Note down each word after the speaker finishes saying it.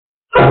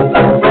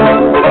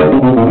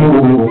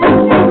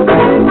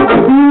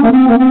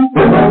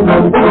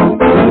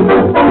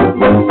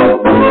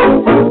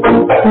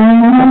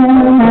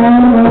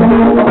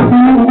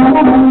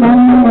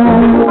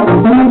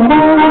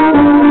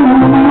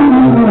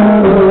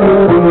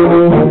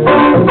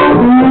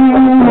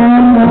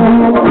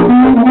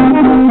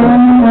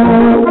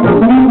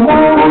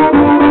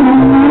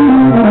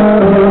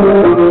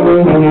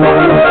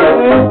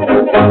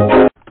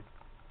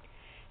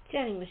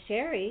Chatting with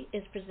Sherri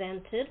is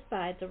presented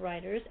by the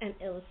writers and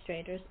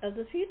illustrators of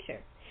the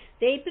future.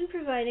 They've been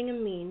providing a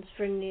means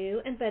for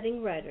new and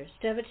budding writers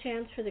to have a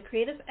chance for the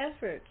creative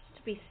efforts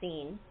to be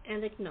seen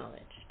and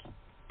acknowledged.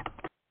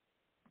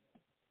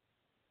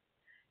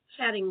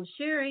 Chatting with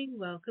Sherri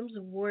welcomes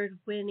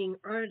award-winning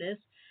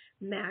artist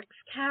Max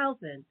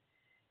Cavun.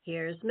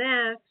 Here's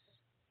Max.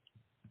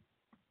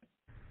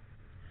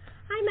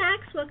 Hi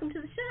Max, welcome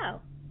to the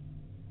show.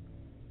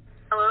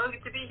 Hello,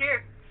 good to be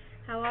here.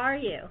 How are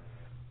you?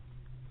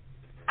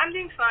 I'm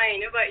doing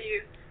fine. How about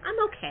you? I'm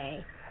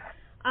okay.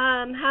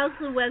 How's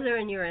the weather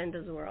in your end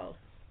of the world?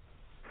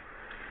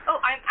 Oh,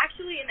 I'm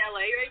actually in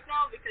LA right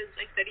now because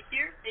I study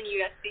here in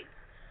USC.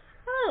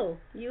 Oh,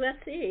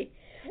 USC.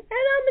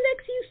 And I'm an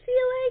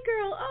ex-UCLA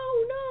girl.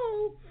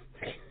 Oh,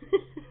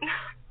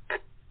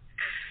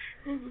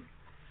 no.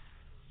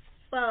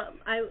 Well,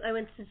 I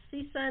went to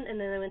CSUN and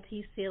then I went to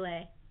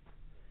UCLA.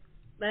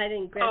 But I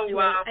didn't graduate. Oh,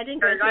 wow. I didn't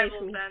graduate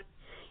from then.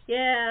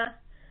 Yeah.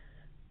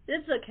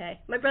 It's okay.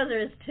 My brother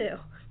is too.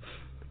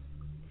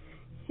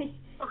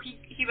 Oh,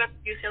 he went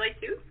to UCLA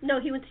too? No,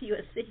 he went to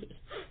USC.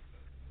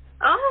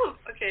 Oh,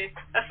 okay.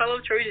 A fellow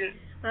Trojan.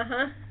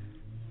 Uh-huh.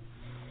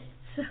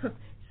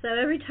 So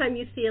every time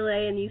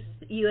UCLA and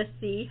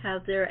USC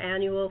have their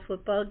annual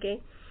football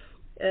game,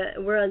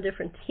 we're on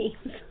different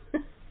teams.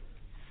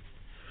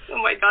 Oh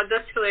my God,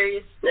 that's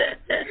hilarious.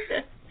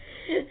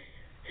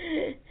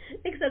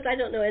 Except I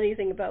don't know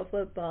anything about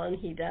football and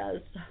he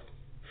does. So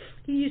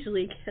he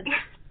usually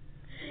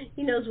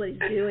he knows what he's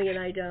doing and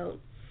I don't.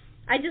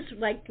 I just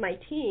liked my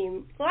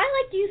team. Well, I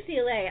liked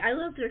UCLA. I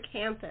loved their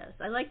campus.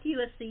 I liked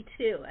USC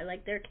too. I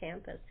liked their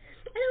campus.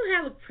 I don't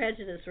have a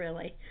prejudice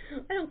really.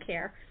 I don't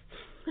care.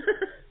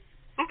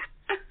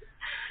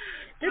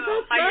 They're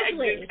both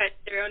lovely. I do cut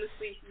there,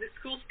 honestly. The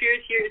school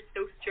spirit here is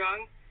so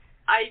strong.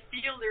 I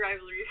feel the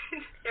rivalry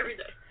every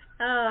day.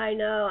 Oh, I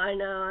know.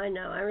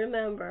 I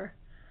remember.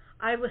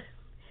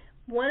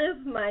 One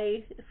of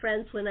my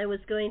friends when I was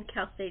going to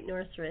Cal State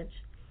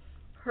Northridge,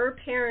 her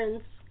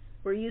parents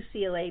were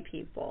UCLA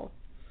people,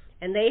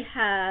 and they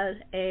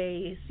had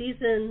a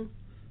season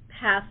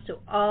pass to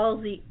all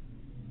the,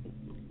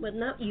 well,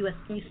 not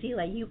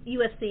UCLA,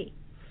 USC,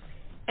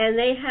 and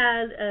they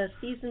had a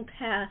season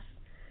pass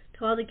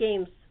to all the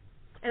games,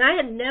 and I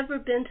had never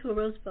been to a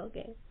Rose Bowl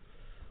game,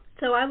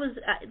 so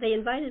they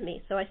invited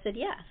me, so I said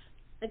yes.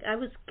 Like, I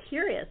was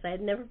curious. I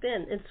had never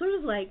been. It's sort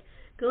of like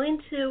going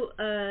to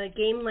a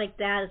game like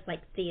that is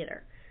like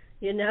theater,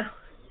 you know?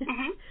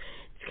 Mm-hmm.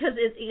 Because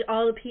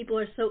all the people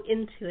are so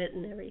into it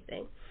and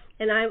everything.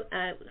 And I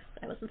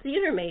was a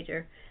theater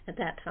major at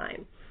that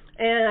time.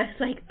 And I was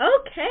like,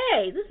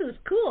 okay, this is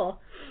cool.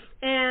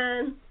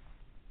 And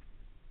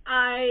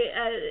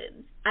I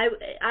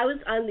was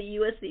on the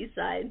USC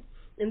side,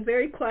 and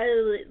very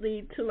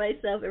quietly to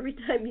myself, every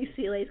time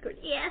UCLA scored,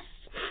 yes!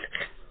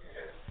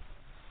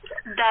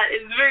 That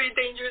is very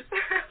dangerous.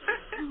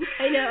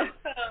 I know.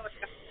 Oh,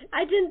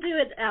 I didn't do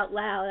it out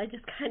loud. I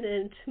just kind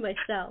of to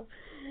myself.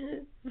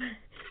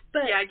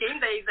 But yeah, game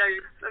days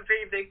are a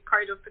very big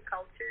part of the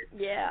culture.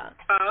 Yeah.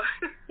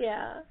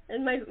 Yeah,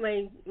 and my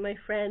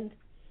friend,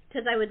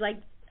 because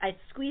I'd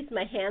squeeze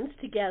my hands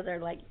together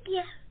like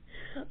yeah.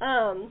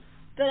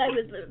 But I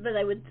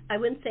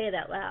wouldn't say it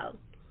out loud.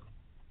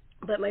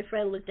 But my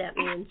friend looked at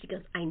me and she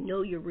goes, "I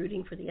know you're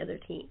rooting for the other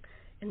team."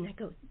 And I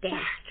go,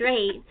 "Damn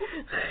straight."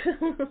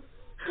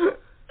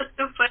 That's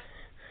so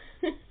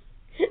funny.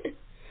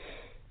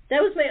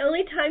 That was my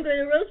only time going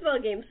to a Rose Bowl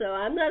game, so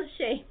I'm not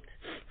ashamed.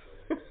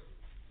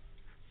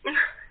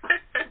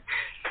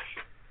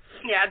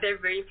 Yeah, they're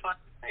very fun.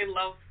 I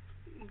love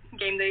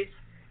game days.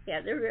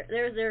 Yeah,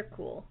 they're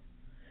cool.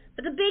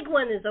 But the big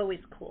one is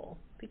always cool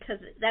because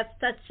that's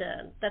such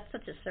a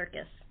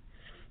circus.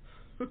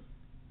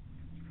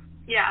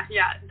 Yeah,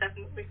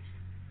 definitely.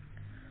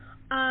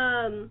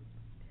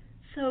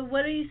 So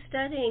what are you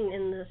studying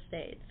in the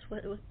States?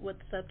 What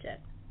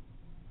subject?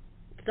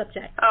 So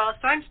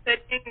I'm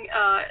studying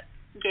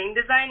game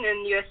design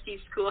in USC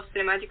School of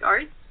Cinematic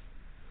Arts,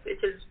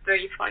 which is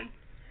very fun.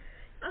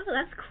 Oh,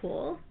 that's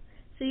cool.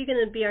 So you're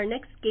going to be our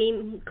next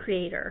game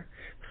creator.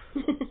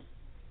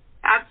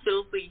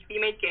 Absolutely. We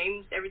make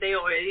games every day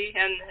already,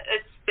 and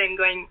it's been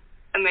going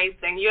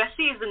amazing.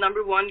 USC is the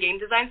 #1 game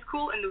design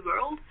school in the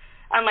world,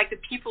 and like the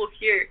people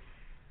here,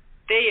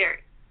 they are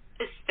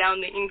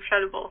astounding,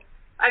 incredible.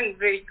 I'm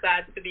very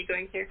glad to be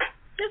going here.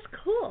 That's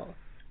cool.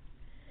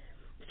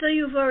 So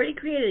you've already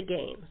created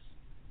games?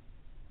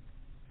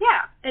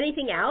 Yeah.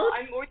 Anything else?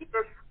 I'm working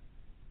for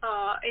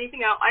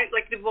anything else.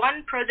 Like the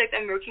one project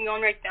I'm working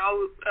on right now,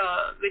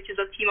 which is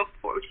a team of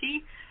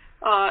 40.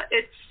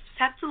 It's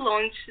set to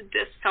launch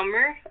this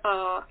summer.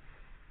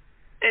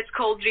 It's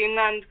called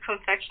Dreamland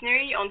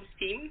Confectionery on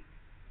Steam.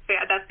 So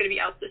yeah, that's going to be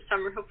out this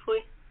summer,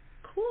 hopefully.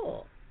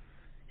 Cool.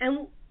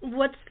 And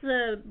what's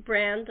the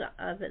brand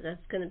of it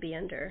that's going to be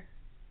under?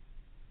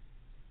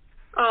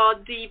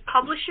 The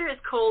publisher is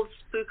called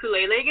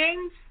Spookulele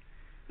Games,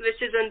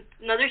 which is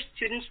another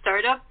student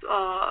startup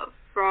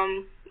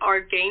from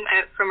our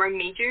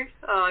major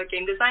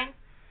game design,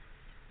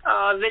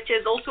 which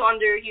is also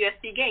under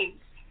USC Games.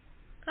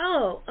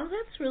 Oh,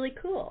 that's really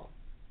cool.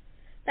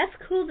 That's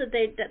cool that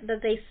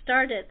they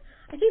started.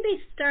 I think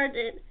they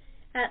started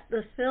at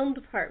the film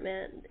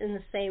department in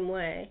the same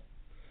way,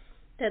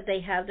 that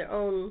they have their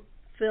own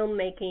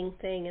filmmaking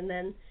thing, and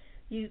then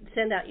you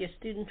send out your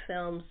student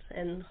films,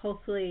 and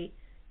hopefully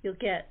you'll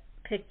get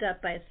picked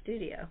up by a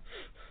studio.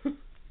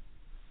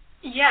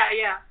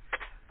 Yeah.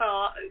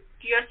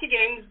 USC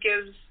Games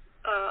gives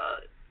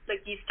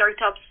like these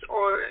startups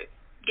or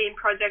game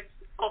project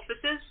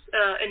offices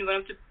in one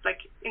of the like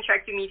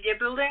interactive media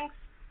buildings.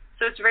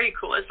 So it's very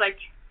cool. It's like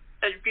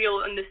a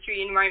real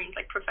industry environment,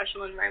 like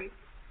professional environment.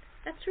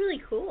 That's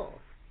really cool.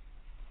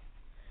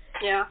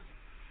 Yeah.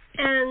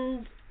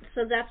 And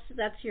so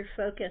that's your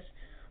focus.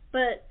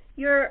 But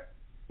you're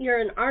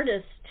an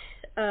artist.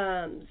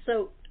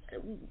 So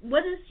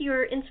what is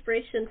your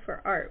inspiration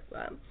for art?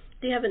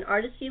 Do you have an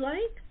artist you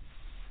like?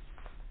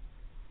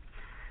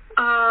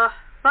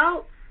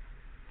 Well,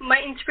 my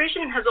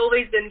inspiration has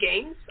always been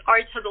games.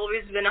 Art has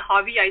always been a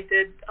hobby I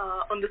did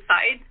on the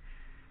side.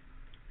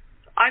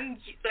 I'm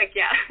like,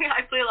 yeah,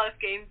 I play a lot of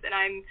games and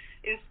I'm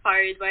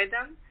inspired by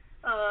them.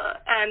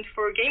 And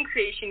for game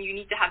creation, you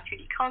need to have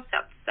 2D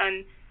concepts.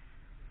 And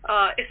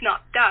if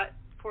not that,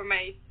 for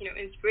my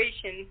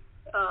inspiration,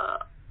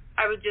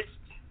 I would just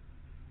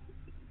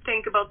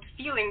think about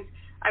the feelings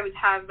I would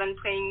have when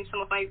playing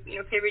some of my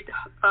favorite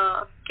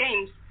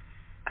games,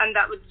 and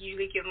that would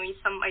usually give me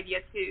some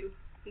idea to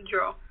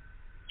draw.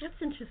 That's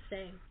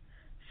interesting.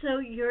 So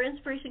your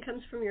inspiration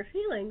comes from your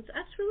feelings.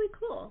 That's really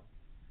cool.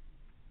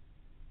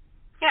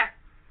 Yeah.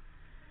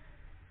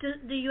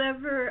 Do you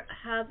ever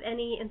have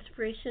any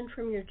inspiration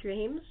from your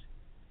dreams?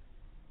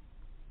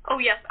 Oh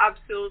yes,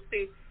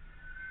 absolutely.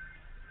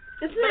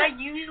 But I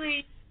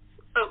usually.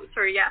 Oh,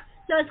 sorry. Yeah.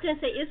 No, I was gonna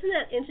say, isn't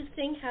that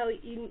interesting how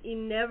you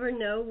never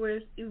know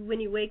when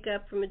you wake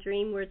up from a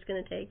dream where it's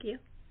gonna take you?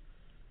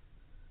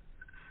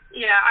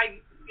 Yeah,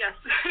 yes.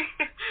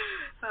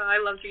 I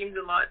love dreams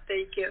a lot.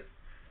 They give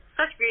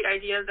such great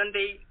ideas, and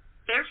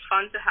they're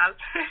fun to have.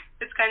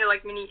 It's kind of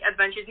like mini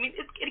adventures. I mean,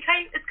 it's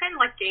kind of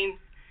like games.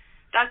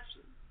 That's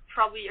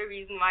probably a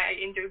reason why I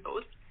enjoy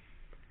both.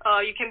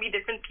 You can be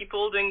different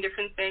people doing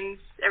different things.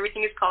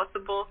 Everything is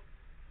possible.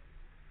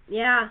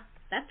 Yeah,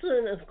 that's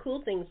one of the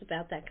cool things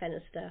about that kind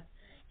of stuff.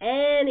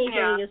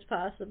 Anything is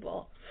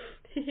possible.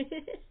 Yeah,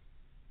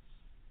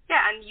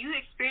 and you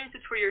experience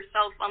it for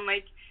yourself,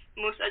 unlike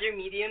most other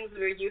mediums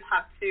where you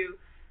have to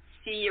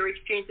see or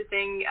experience the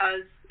thing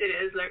as it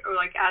is, or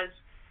as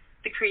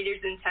the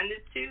creators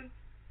intended to.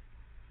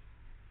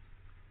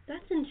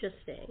 That's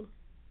interesting.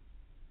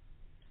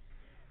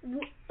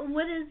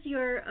 What is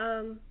your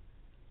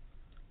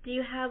do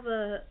you have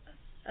a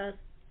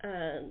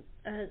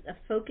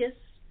focus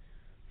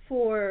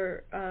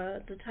for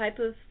the type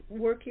of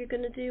work you're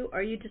going to do? Or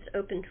are you just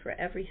open for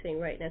everything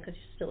right now because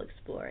you're still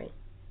exploring?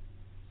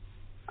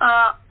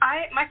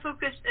 My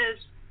focus is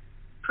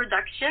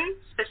production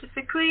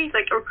specifically,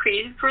 or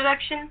creative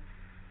production.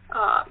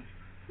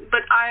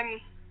 But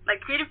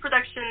creative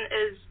production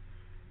is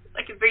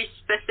a very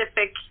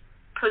specific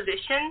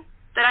position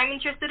that I'm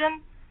interested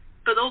in.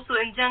 But also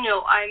in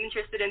general, I'm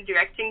interested in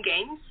directing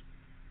games.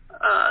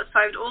 So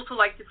I would also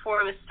like to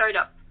form a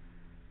startup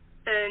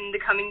in the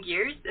coming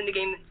years in the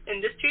game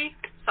industry.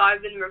 So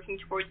I've been working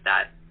towards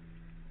that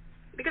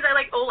because I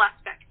like all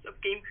aspects of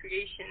game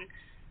creation,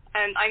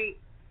 and I'm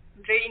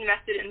very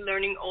invested in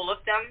learning all of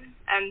them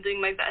and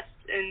doing my best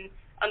in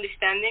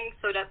understanding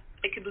so that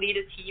I could lead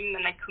a team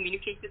and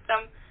communicate with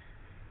them.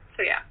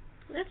 So yeah.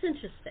 That's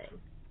interesting.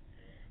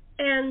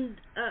 And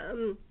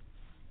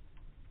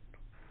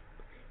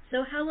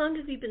so how long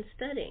have you been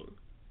studying?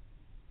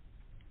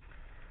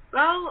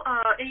 Well,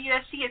 in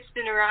USC it's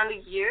been around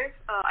a year.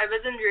 I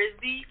was in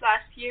RISD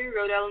last year,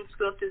 Rhode Island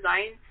School of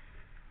Design.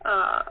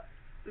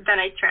 Then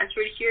I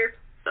transferred here.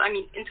 So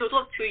in total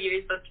of 2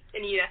 years, but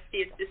in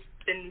USC it's just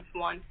been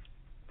 1.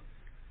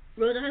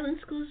 Rhode Island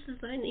School of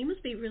Design, you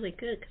must be really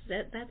good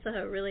because that's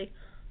a really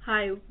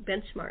high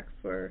benchmark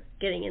for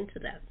getting into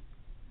that.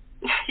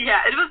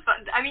 Yeah, it was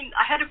fun.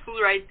 I had a full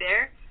ride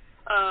there.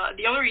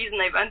 The only reason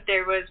I went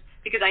there was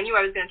because I knew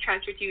I was going to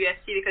transfer to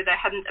USC because I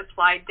hadn't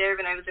applied there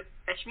when I was a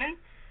freshman.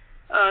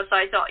 So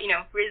I thought,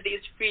 RISD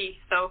is free,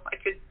 so I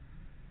could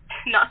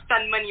not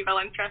spend money while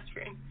I'm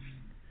transferring.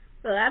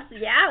 Well,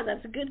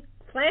 that's a good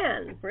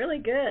plan. Really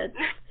good.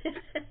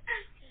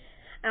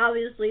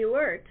 Obviously, it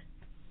worked.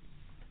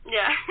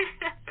 Yeah.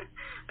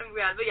 I'm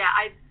glad. But yeah,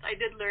 I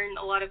did learn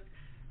a lot of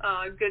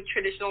good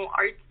traditional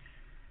art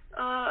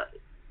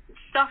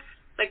stuff.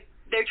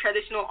 Their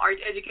traditional art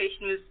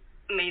education was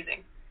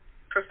amazing.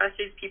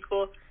 Professors,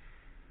 people,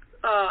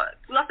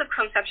 lots of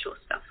conceptual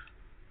stuff.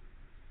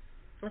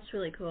 That's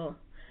really cool.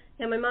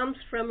 Yeah, my mom's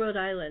from Rhode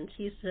Island.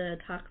 She used to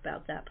talk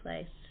about that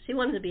place. She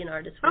wanted to be an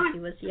artist when she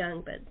was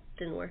young, but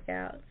didn't work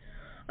out.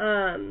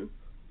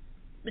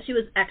 But she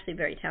was actually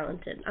very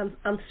talented.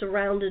 I'm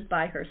surrounded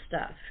by her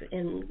stuff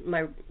in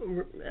my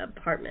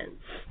apartment.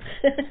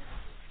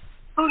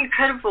 Oh,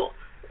 incredible!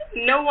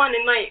 No one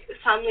in my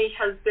family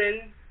has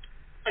been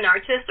an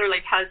artist or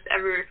like has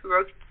ever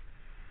worked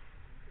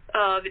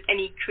with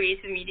any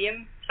creative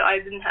medium, so I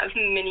didn't have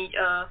many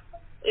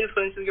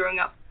influences growing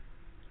up.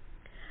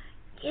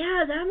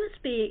 Yeah, that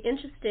must be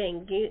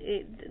interesting.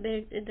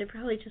 They're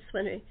probably just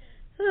wondering,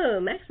 oh,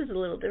 Max is a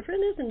little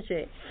different, isn't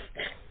she?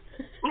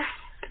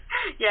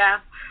 Yeah,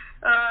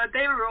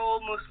 they were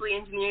all mostly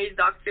engineers,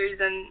 doctors,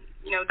 and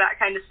that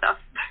kind of stuff.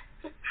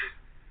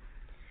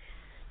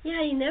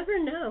 Yeah, you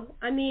never know.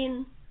 I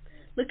mean,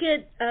 look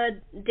at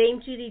Dame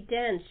Judi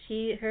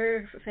Dench.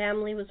 Her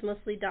family was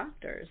mostly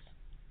doctors.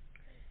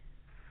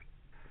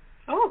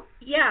 Oh.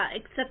 Yeah,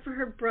 except for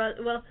her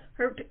brother. Well,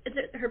 her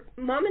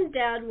mom and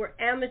dad were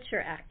amateur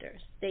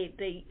actors. They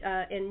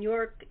in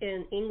York,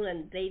 in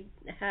England, they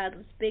had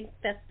this big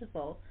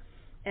festival,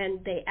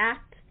 and they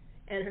act.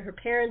 And her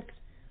parents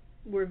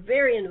were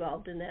very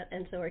involved in that,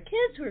 and so her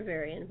kids were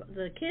very involved.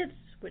 The kids,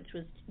 which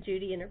was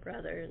Judy and her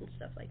brother and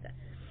stuff like that,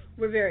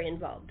 were very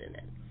involved in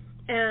it.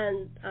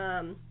 And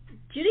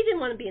Judy didn't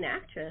want to be an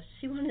actress.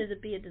 She wanted to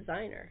be a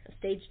designer, a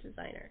stage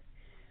designer.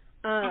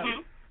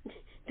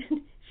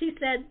 She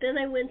said, then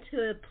I went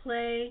to a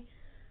play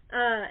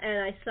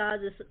and I saw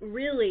this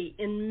really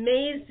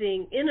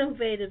amazing,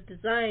 innovative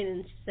design,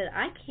 and she said,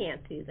 I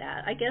can't do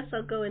that. I guess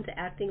I'll go into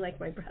acting like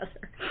my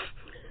brother.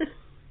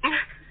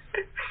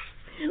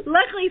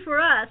 Luckily for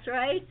us,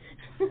 right?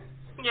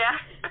 Yeah.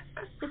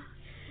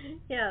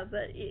 Yeah,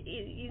 but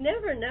you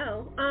never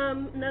know.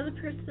 Another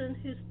person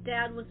whose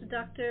dad was a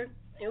doctor,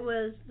 it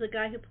was the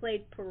guy who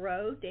played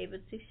Perrault,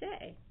 David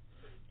Suchet.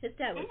 His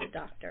dad was a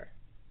doctor.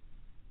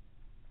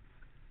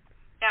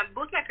 Yeah,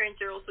 both my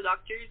parents are also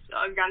doctors,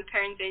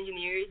 grandparents,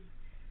 engineers.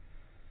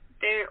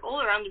 They're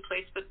all around the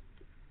place, but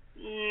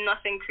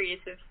nothing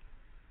creative.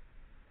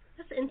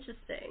 That's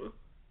interesting.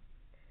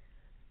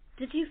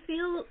 Did you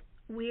feel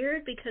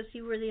weird because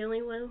you were the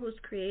only one who was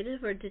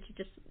creative, or did you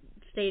just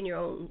stay in your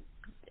own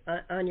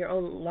on your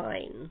own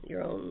line,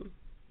 your own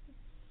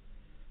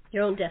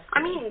destiny?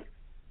 I mean,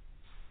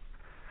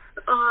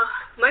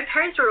 my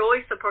parents were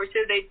always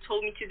supportive. They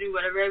told me to do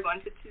whatever I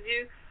wanted to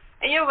do.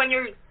 And when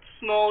you're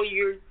small,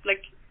 you're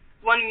like,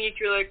 1 week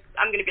you're like,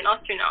 I'm gonna be an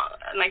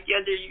astronaut, and like the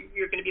other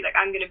you're gonna be like,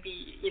 I'm gonna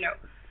be,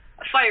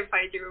 a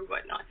firefighter or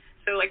whatnot.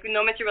 So like, no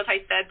matter what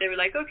I said, they were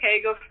like,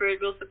 okay, go for it,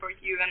 we'll support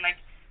you, and like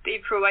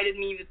they provided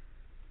me with,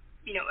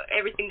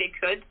 everything they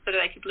could so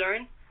that I could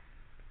learn.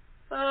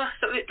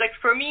 So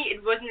for me,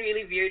 it wasn't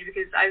really weird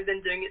because I've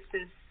been doing it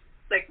since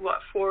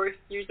 4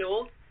 years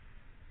old.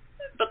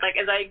 But like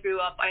as I grew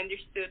up, I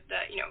understood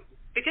that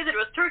because it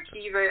was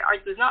Turkey where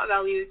art was not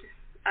valued,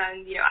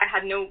 and I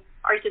had no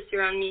artists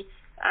around me,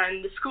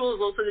 and the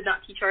schools also did not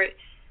teach art.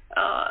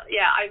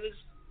 I was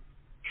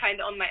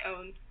kind of on my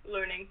own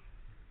learning.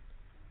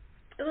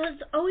 It was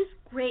always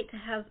great to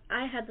have.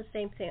 I had the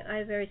same thing. I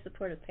have very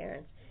supportive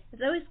parents.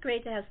 It's always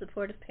great to have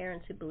supportive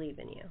parents who believe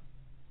in you.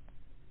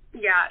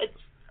 Yeah, it's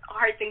a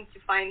hard thing to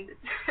find.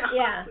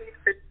 Yeah.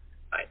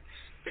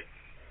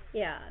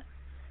 Yeah.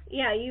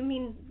 Yeah, you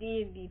mean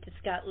you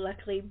just got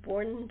luckily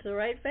born into the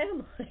right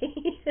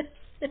family.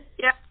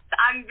 Yeah,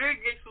 I'm very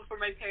grateful for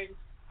my parents.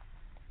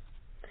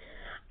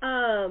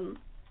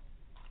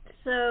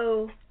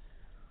 So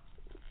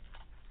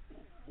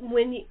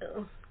when you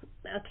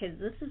okay,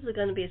 this is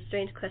going to be a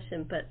strange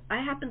question, but I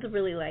happen to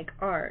really like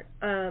art.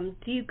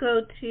 Do you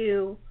go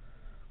to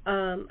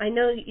I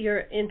know you're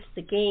into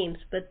the games,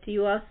 but do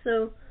you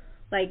also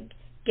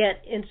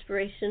get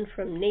inspiration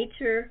from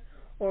nature,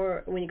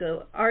 or when you go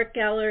to art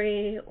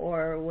gallery,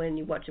 or when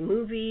you watch a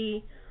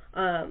movie?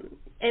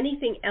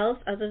 Anything else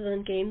other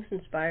than games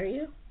inspire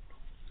you?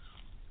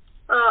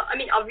 I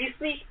mean,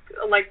 obviously,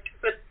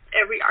 with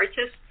every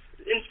artist,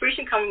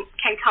 inspiration can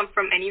come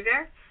from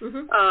anywhere.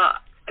 Mm-hmm.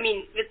 I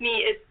mean, with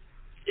me,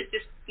 it's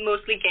just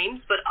mostly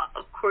games, but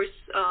of course,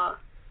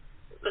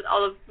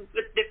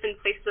 with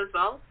different places as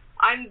well.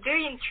 I'm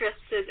very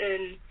interested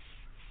in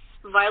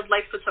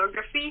wildlife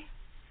photography,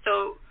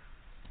 so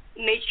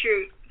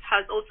nature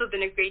has also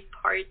been a great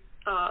part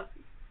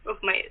of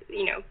my,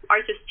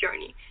 artist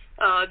journey.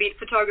 Be it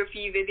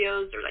photography,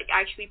 videos, or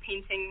actually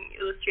painting,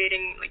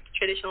 illustrating,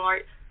 traditional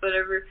art,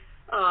 whatever,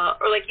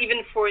 or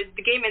even for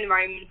the game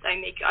environments I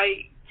make,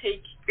 I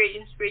take great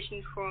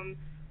inspiration from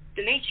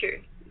the nature.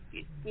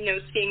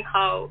 Seeing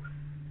how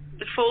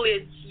the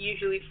foliage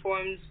usually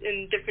forms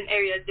in different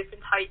areas,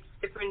 different heights,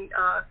 different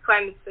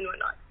climates and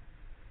whatnot.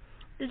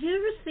 Did you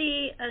ever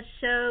see a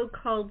show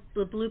called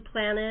The Blue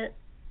Planet?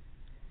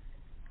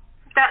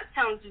 That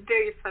sounds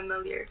very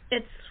familiar.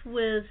 It's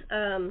with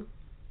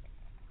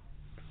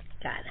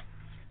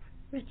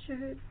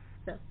Richard.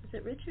 No, is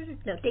it Richard?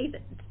 No,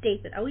 David. It's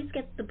David. I always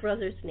get the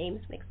brothers'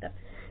 names mixed up.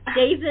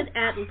 David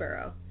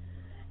Attenborough,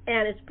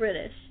 and it's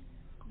British.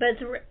 But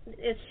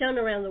it's shown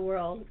around the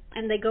world,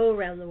 and they go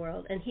around the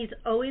world, and he's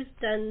always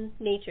done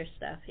nature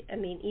stuff. I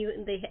mean,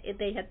 even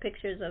they had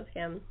pictures of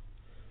him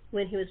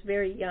when he was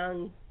very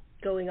young,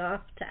 going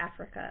off to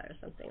Africa or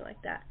something like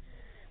that.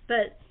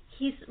 But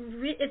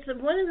it's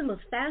one of the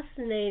most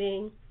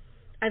fascinating.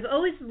 I've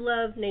always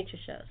loved nature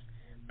shows,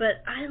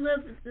 but I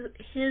love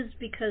his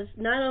because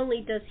not only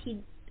does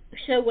he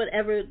show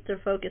whatever they're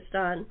focused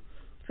on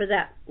for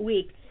that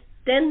week,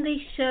 then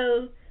they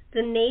show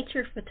the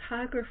nature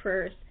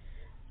photographers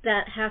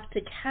that have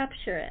to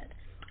capture it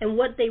and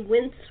what they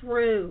went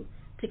through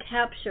to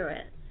capture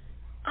it.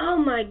 Oh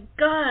my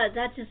God,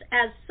 that just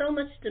adds so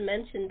much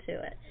dimension to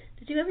it.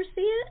 Did you ever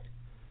see it?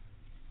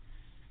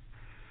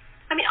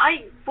 I mean,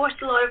 I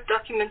watched a lot of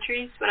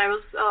documentaries when I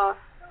was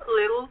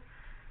little.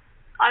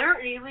 I don't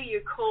really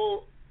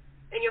recall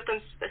any of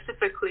them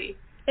specifically.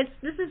 This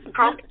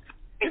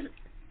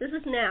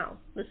is now.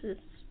 This is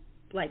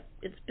like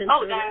it's been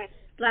for the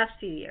last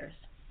few years.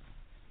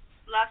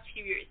 Last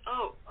few years.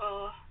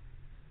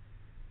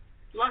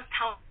 Last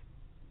how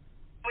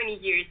many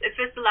years? If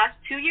it's the last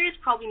 2 years,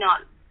 probably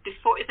not. If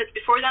it's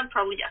before then,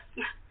 probably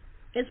yes.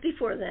 It's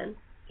before then.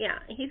 Yeah,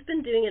 he's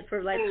been doing it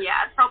for like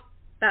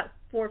about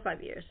 4 or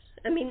 5 years.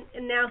 I mean,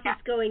 and now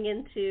he's going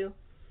into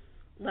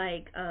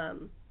like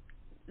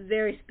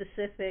very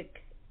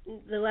specific.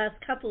 The last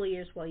couple of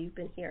years while you've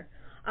been here,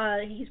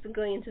 he's been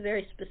going into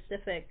very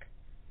specific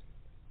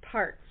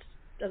parts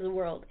of the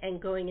world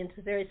and going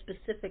into very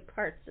specific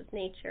parts of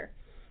nature.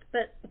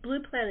 But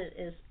Blue Planet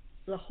is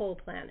the whole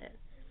planet.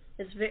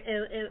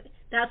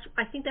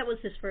 I think that was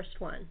his first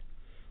one.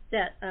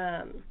 That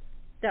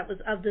was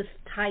of this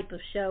type of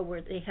show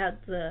where they had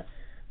the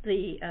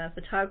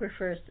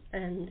photographers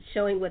and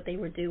showing what they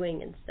were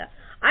doing and stuff.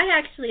 I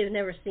actually have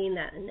never seen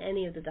that in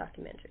any of the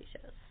documentary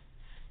shows.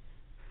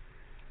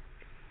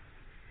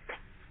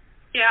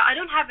 Yeah, I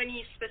don't have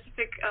any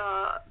specific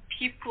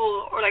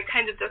people or like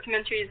kinds of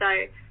documentaries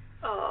I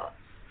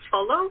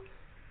follow.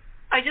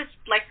 I just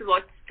like to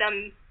watch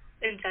them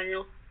in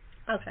general.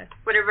 Okay.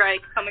 Whatever I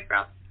come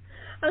across.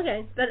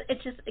 Okay, but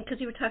it's just because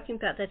you were talking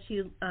about that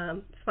you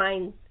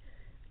find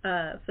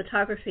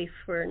photography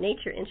for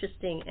nature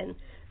interesting, and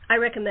I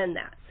recommend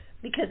that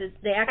because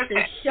they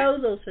actually show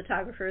those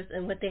photographers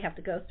and what they have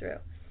to go through.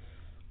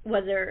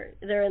 Whether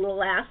they're in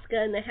Alaska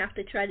and they have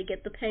to try to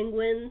get the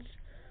penguins,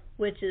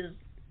 which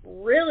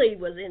really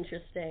was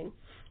interesting,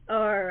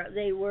 or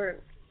they were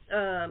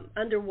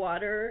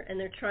underwater and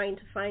they're trying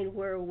to find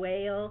where a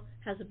whale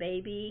has a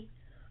baby.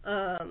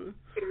 You're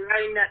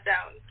writing that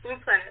down. Blue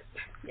Planet.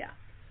 Yeah.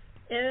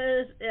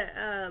 It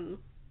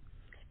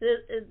was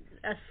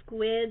a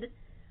squid.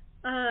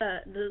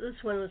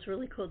 This one was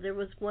really cool. There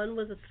was one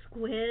with a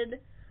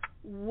squid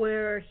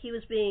where he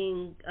was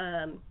being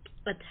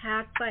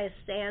attacked by a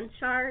sand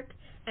shark,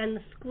 and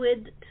the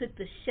squid took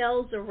the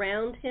shells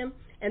around him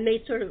and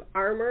made sort of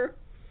armor.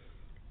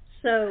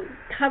 So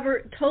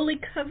totally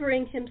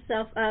covering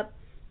himself up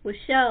with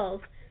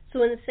shells. So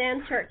when the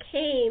sand shark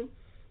came,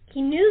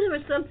 he knew there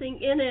was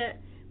something in it,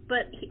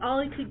 but all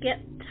he could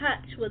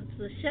touch was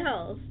the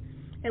shells.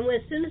 And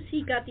as soon as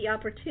he got the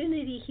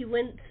opportunity, he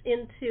went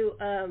into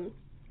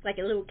like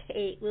a little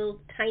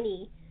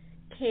tiny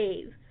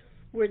cave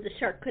where the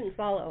shark couldn't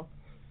follow.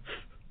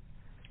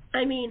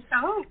 I mean,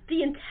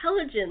 the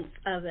intelligence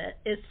of it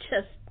is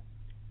just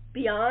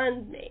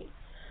beyond me.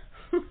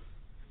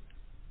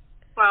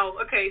 Wow.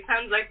 Okay,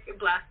 sounds like a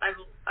blast.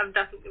 I'll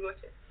definitely watch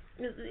it.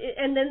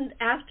 And then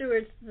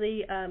afterwards,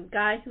 the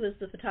guy who was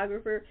the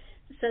photographer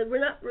said, "We're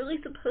not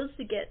really supposed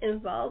to get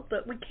involved,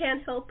 but we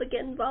can't help but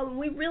get involved. And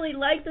we really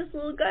like this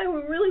little guy.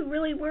 We're really,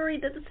 really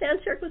worried that the sand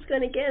shark was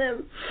going to get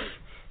him."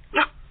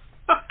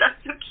 Oh,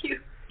 that's so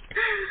cute.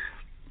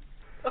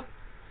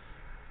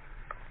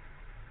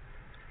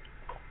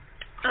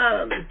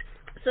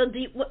 So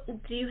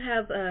do you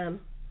have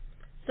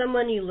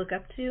someone you look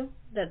up to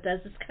that does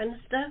this kind of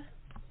stuff?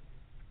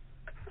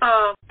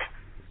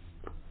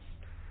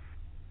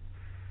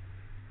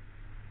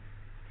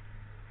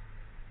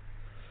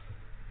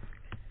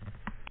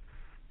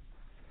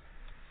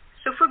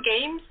 So for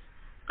games,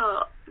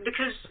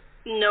 because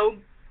no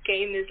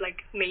game is like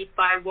made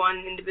by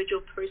one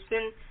individual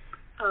person,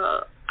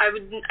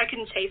 I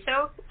couldn't say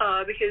so,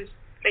 because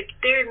like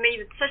they're made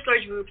with such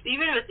large groups.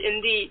 Even with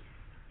indie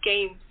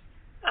games,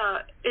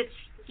 it's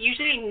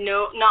usually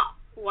not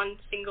one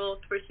single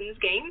person's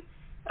game,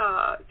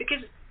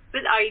 because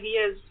with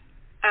ideas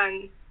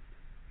and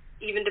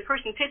even the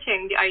person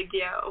pitching the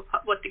idea of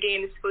what the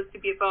game is supposed to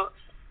be about,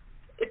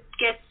 it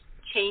gets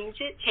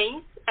changed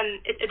and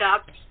it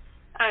adapts,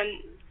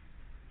 and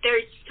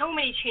there's so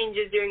many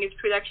changes during its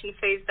production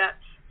phase that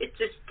it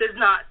just does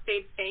not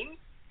stay the same.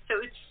 So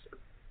it's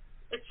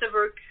a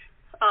work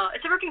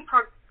in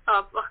progress.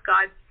 Oh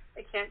God,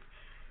 I can't.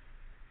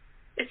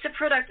 It's a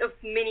product of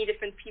many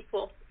different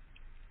people,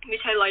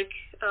 which I like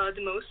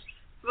the most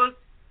about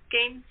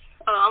games.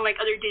 Unlike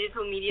other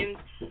digital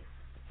mediums,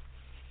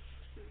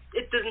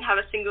 it doesn't have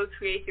a single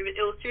creator. With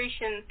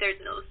illustration, there's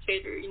an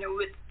illustrator.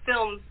 With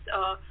films,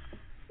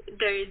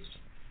 there's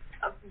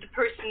the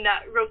person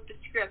that wrote the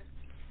script.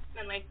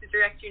 and like the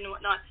director and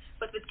whatnot.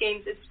 But with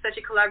games, it's such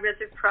a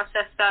collaborative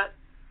process that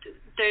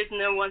there's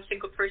no one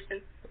single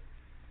person.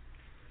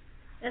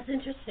 That's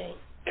interesting.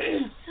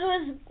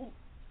 So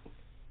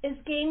is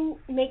game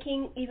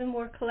making even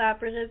more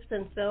collaborative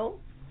than film?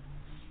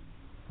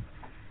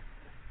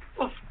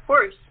 Of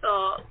course,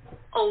 a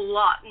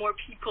lot more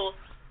people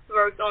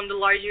worked on the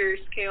larger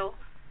scale,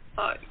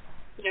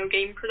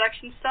 game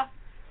production stuff,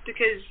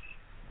 because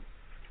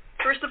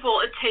first of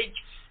all, it takes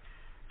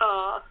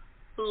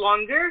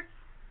longer.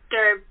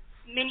 There are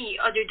many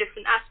other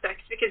different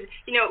aspects because,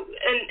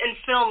 in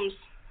films,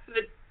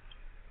 with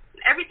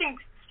everything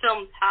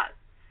films have,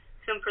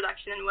 film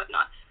production and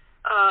whatnot,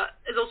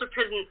 is also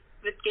present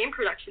with game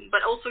production,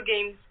 but also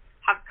games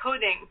have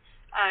coding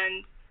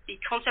and the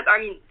concept,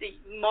 the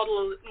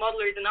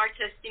modelers and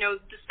artists,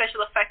 the special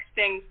effects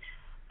things,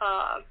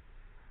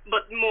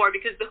 but more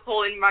because the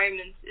whole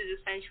environment is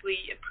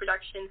essentially a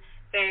production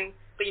thing.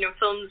 But,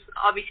 films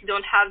obviously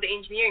don't have the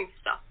engineering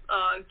stuff.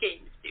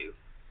 Games do.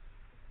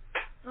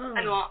 Oh.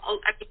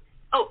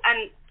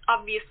 And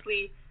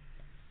obviously,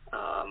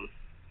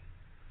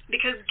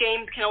 because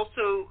games can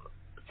also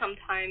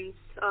sometimes,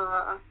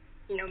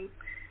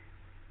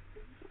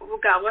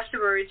 what's the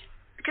word?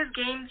 Because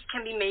games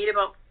can be made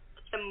about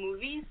some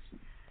movies,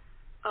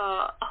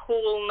 a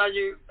whole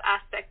other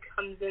aspect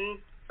comes in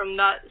from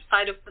that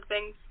side of the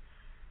things.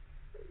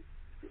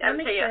 That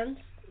makes sense.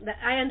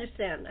 I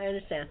understand.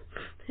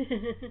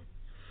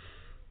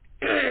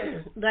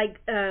 Like,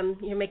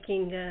 you're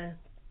making a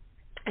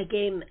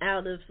game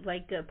out of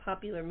like a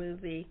popular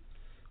movie,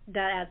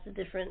 that adds a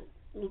different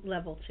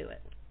level to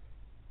it.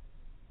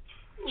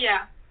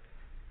 Yeah.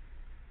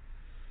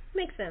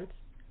 Makes sense.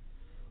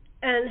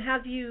 And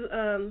have you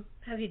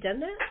done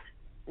that?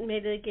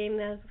 Made a game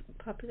that's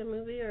a popular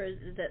movie, or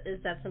is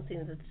that something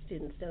that the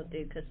students don't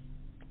do because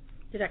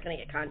you're not going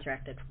to get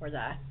contracted for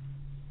that?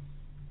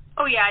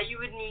 Oh yeah, you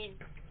would need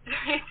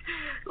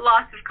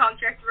lots of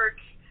contract work,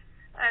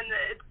 and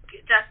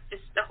that's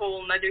just a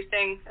whole other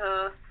thing.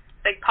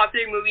 Like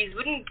popular movies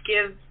wouldn't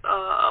give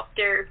up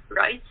their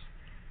rights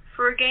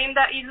for a game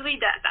that easily.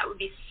 That would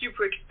be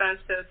super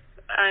expensive,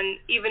 and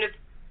even if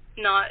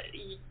not,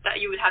 that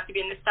you would have to be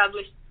an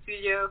established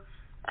studio,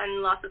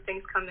 and lots of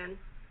things come in.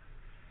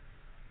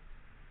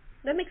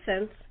 That makes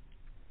sense.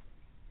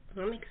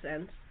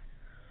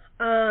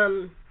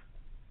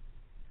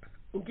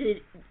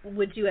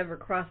 Would you ever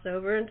cross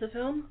over into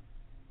film?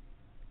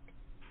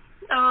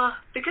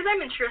 Because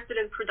I'm interested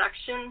in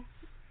production,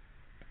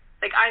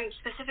 like I'm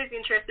specifically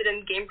interested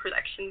in game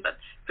production, but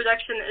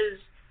production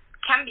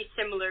can be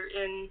similar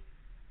in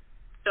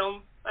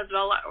film as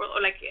well, or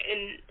like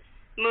in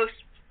most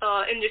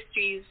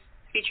industries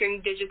featuring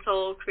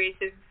digital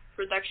creative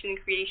production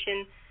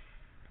creation.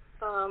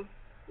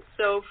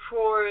 So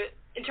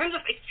in terms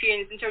of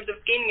experience, in terms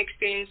of gaming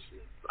experience,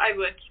 I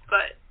would,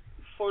 but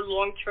for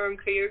long-term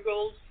career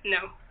goals,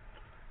 no.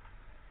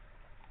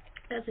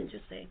 That's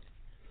interesting.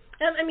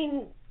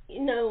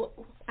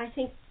 I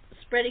think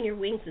spreading your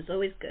wings is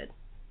always good.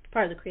 It's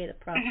part of the creative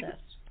process.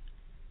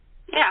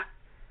 Yeah.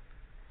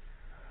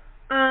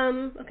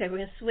 Okay, we're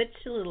going to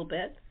switch a little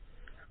bit.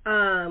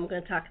 I'm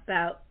going to talk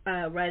about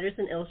writers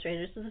and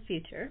illustrators of the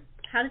future.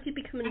 How did you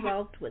become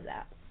involved with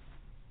that?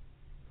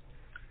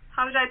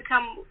 How did I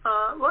become,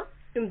 what?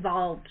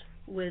 Involved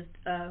with,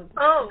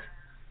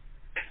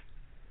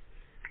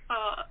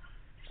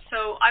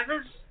 So I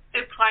was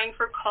applying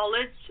for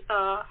college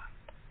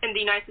in the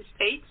United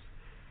States,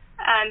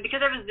 and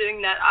because I was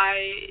doing that,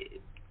 I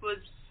was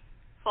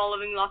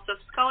following lots of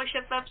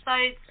scholarship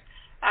websites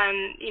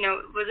and,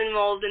 was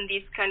involved in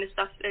these kind of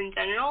stuff in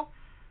general.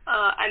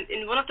 And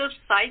in one of those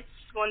sites,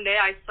 one day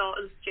I saw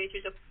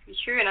Illustrators of the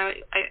Future, and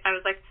I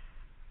was like,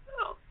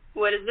 oh,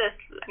 what is this?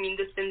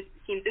 This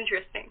seems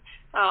interesting.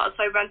 So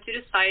I went to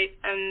the site,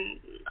 and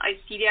I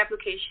see the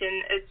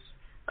application.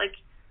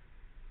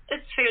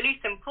 It's fairly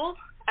simple,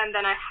 and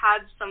then I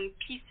had some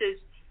pieces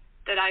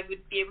that I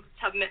would be able to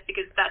submit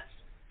because that's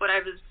what I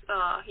was,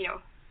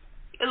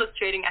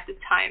 illustrating at the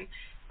time.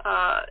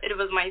 It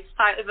was my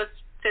style. It was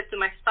fit to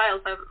my style.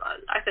 So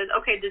I said,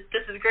 okay, this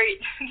is great.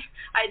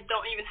 I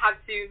don't even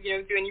have to,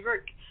 do any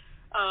work.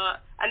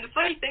 And the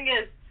funny thing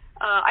is,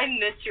 I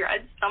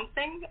misread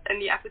something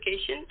in the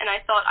application, and I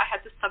thought I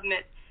had to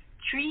submit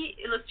 3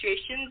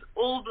 illustrations,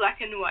 all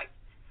black and white.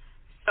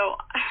 So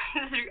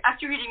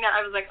after reading that,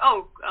 I was like,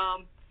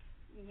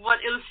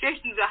 what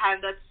illustrations I have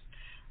that's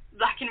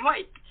black and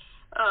white?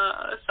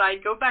 So I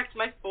go back to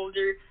my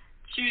folder,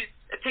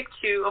 pick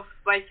 2 of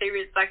my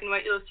favorite black and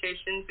white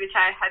illustrations, which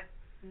I had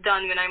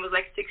done when I was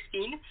like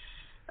 16.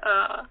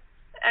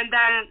 And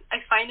then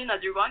I find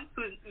another one,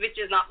 which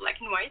is not black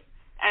and white,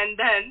 and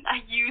then I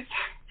use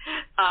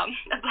a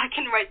black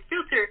and white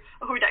filter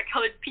over that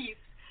colored piece,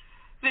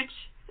 which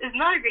is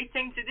not a great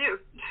thing to do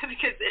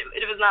because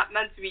it was not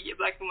meant to be a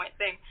black and white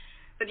thing.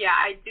 But yeah,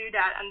 I do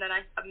that, and then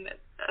I submit,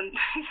 and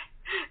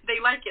they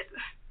like it,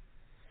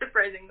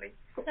 surprisingly.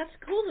 That's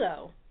cool,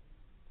 though.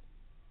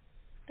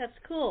 That's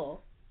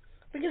cool,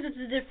 because it's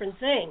a different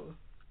thing.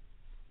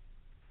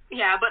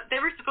 Yeah, but they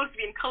were supposed to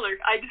be in color.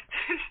 I just,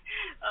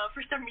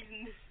 for some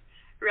reason,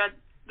 misread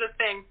the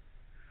thing.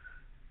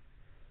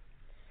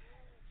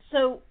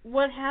 So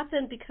what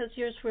happened because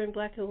yours were in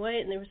black and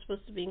white and they were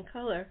supposed to be in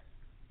color?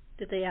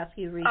 Did they ask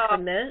you to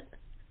resubmit?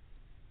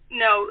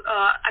 No,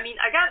 I mean,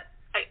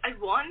 I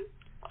won.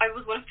 I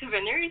was one of the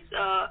winners.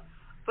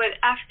 But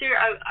after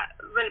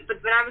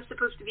when I was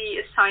supposed to be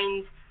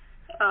assigned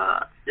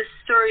the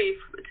story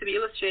to be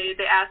illustrated,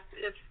 they asked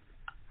if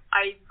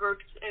I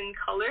worked in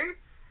color,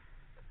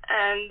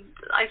 and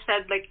I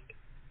said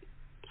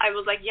I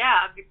was like,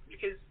 yeah,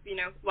 because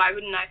why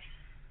wouldn't I?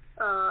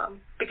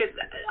 Because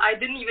I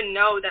didn't even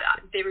know that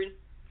they were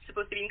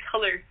supposed to be in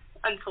color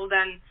until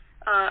then,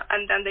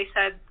 and then they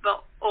said,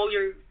 well, all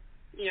your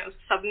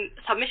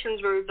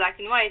submissions were black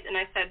and white, and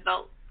I said,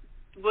 well,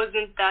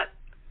 wasn't that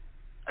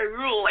a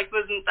rule?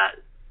 Wasn't that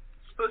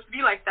supposed to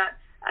be like that?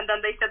 And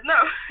then they said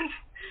no,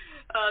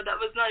 that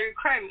was not a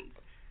requirement.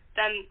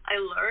 Then I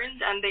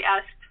learned, and they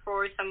asked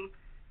for some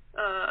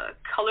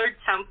colored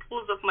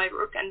samples of my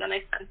work, and then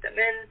I sent them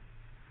in.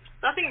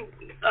 Nothing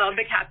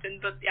big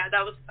happened, but yeah,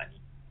 that was funny.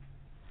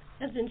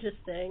 That's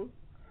interesting.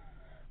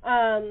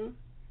 And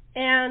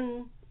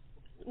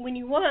when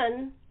you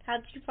won, how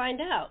did you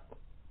find out?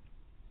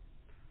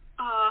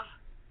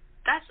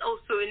 That's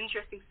also an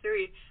interesting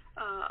story.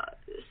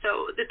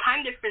 So the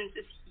time difference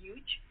is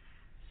huge.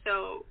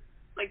 So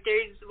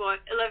there's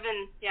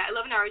 11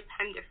 hours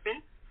time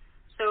difference.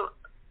 So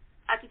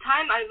at the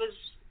time it was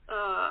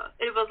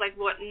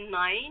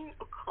 9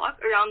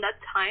 o'clock around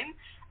that time,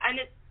 and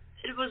it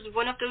was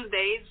one of those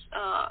days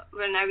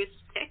when I was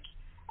sick,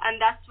 and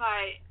that's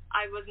why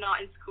I was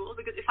not in school,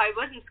 because if I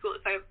was in school,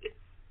 if I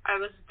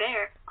was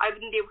there, I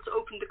wouldn't be able to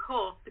open the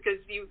call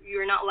because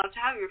you're not allowed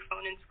to have your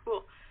phone in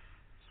school.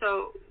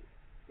 So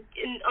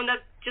on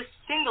that just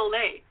single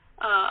day,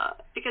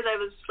 because I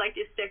was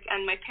slightly sick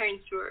and my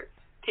parents were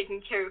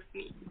taking care of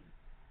me,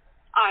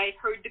 I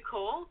heard the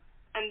call,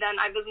 and then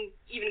I wasn't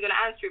even going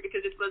to answer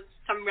because it was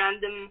some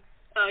random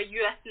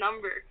U.S.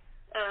 number,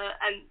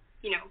 and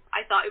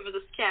I thought it was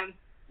a scam.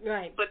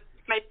 Right. But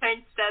my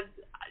parents said,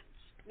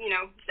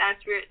 just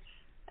answer it,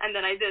 and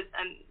then I did,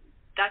 and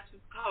that's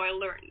how I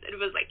learned. It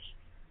was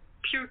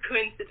pure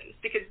coincidence,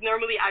 because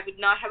normally I would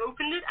not have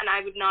opened it and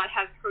I would not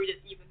have heard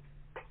it even.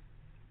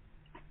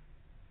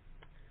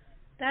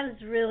 That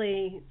is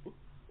really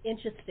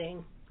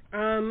interesting.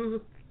 And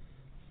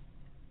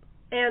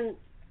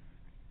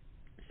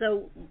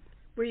so,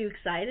 were you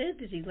excited?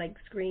 Did you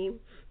scream?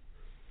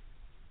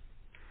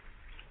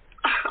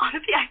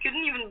 Honestly, I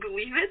couldn't even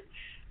believe it,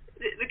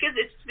 because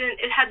it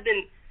had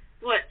been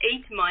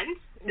 8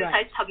 months since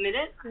Right. I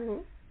submitted.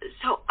 Mm-hmm.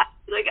 So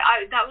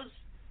that was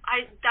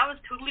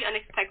totally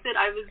unexpected.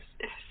 I was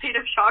in a state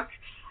of shock,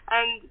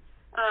 and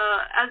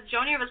as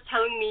Johnny was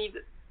telling me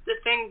the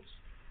things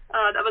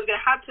that was going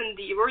to happen,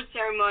 the award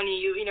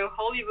ceremony,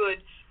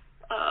 Hollywood,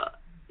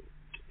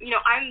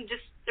 I'm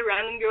just a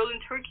random girl in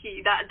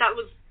Turkey. That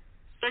was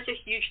such a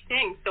huge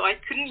thing, so I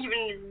couldn't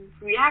even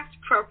react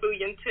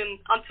properly until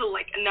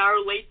an hour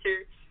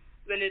later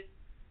when I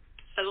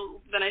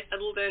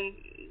settled in.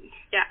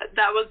 Yeah,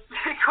 that was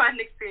quite an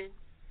experience.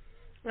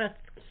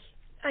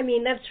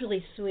 That's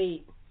really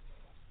sweet.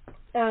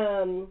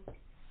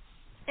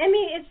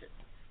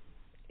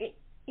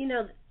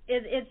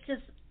 It's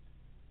just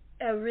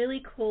a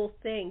really cool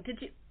thing.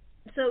 Did you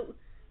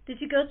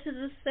go to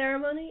the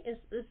ceremony? Is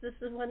this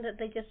the one that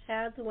they just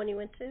had, the one you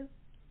went to?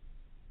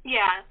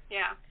 Yeah.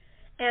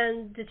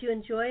 And did you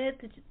enjoy it?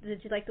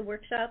 Did you like the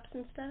workshops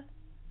and stuff?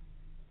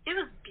 It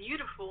was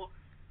beautiful.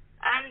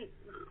 And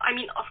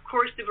of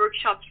course the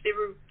workshops, they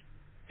were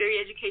very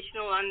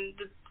educational, and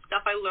the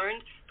stuff I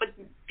learned, but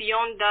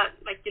beyond that,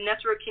 the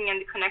networking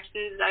and the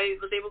connections I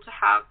was able to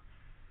have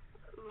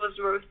was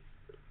worth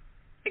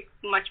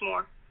much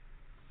more.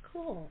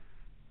 Cool.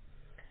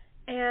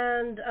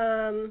 And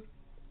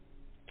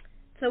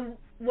so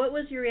what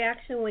was your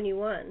reaction when you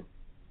won?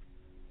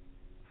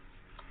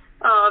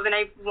 When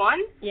I won?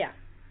 Yeah.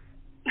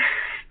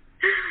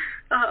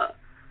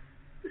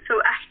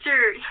 So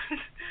after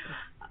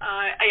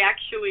I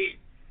actually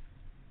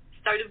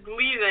started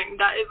believing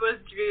that it was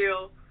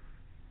real,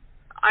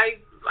 I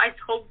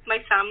told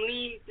my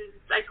family,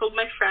 I told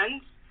my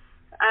friends,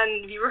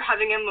 and we were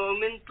having a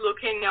moment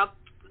looking up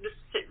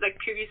the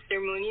previous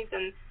ceremonies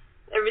and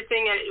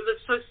everything, and it was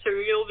so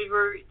surreal. We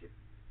were,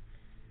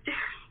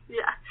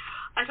 yeah,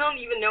 I don't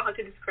even know how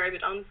to describe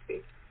it,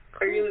 honestly.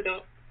 I really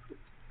don't.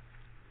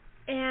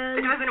 And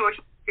it was an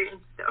emotional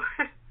experience, so.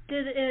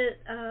 Did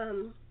it,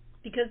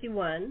 because you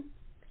won,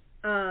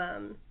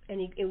 and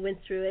you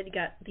went through it, you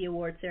got the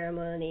award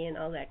ceremony and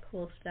all that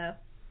cool stuff,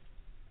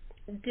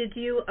 did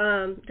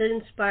it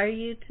inspire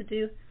you to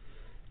do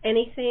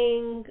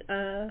anything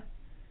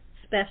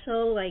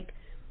special,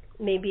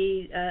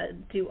 maybe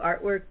do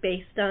artwork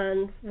based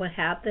on what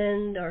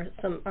happened, or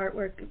some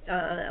artwork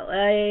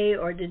LA,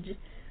 or did you,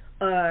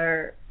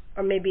 or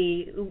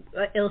maybe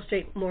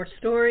illustrate more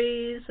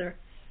stories or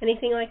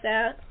anything like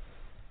that?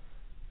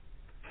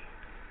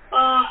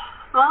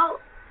 Well,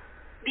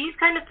 these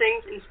kind of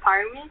things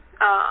inspire me,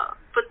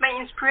 but my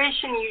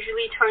inspiration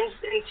usually turns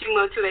into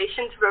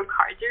motivation to work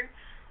harder,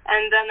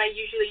 and then I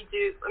usually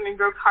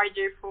work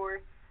harder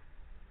for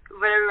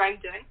whatever I'm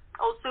doing.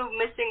 Also,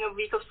 missing a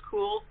week of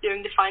school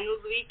during the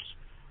finals week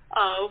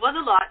was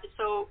a lot,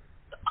 so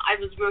I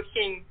was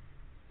working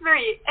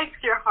very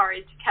extra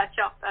hard to catch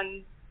up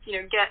and,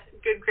 get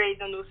good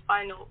grades on those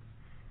finals.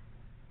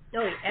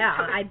 Oh, yeah,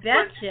 I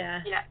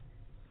betcha. Yeah,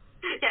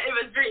 it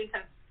was very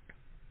intense.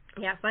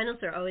 Yeah,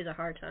 finals are always a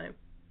hard time.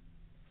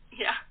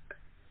 Yeah.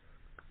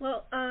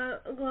 Well,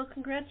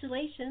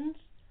 congratulations.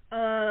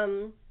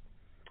 I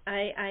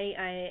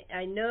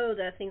know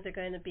that things are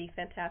going to be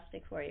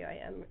fantastic for you.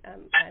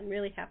 I'm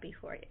really happy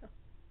for you.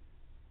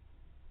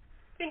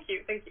 Thank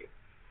you.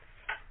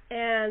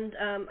 And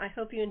I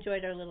hope you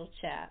enjoyed our little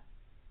chat.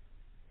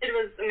 It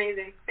was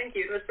amazing. Thank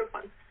you. It was so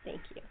fun.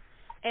 Thank you.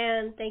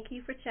 And thank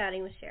you for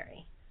chatting with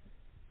Sherri.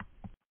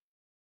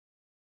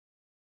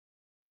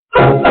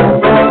 Thank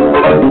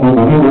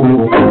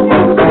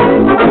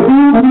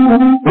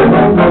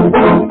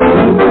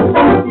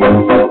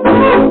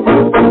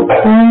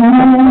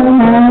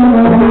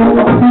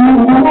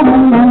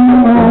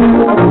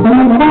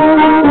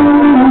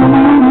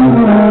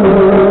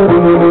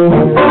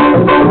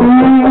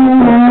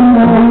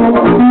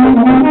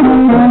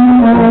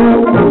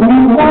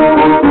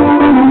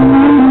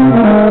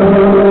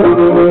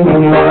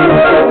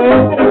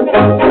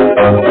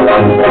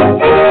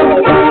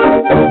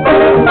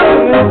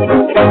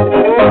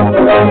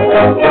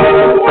you.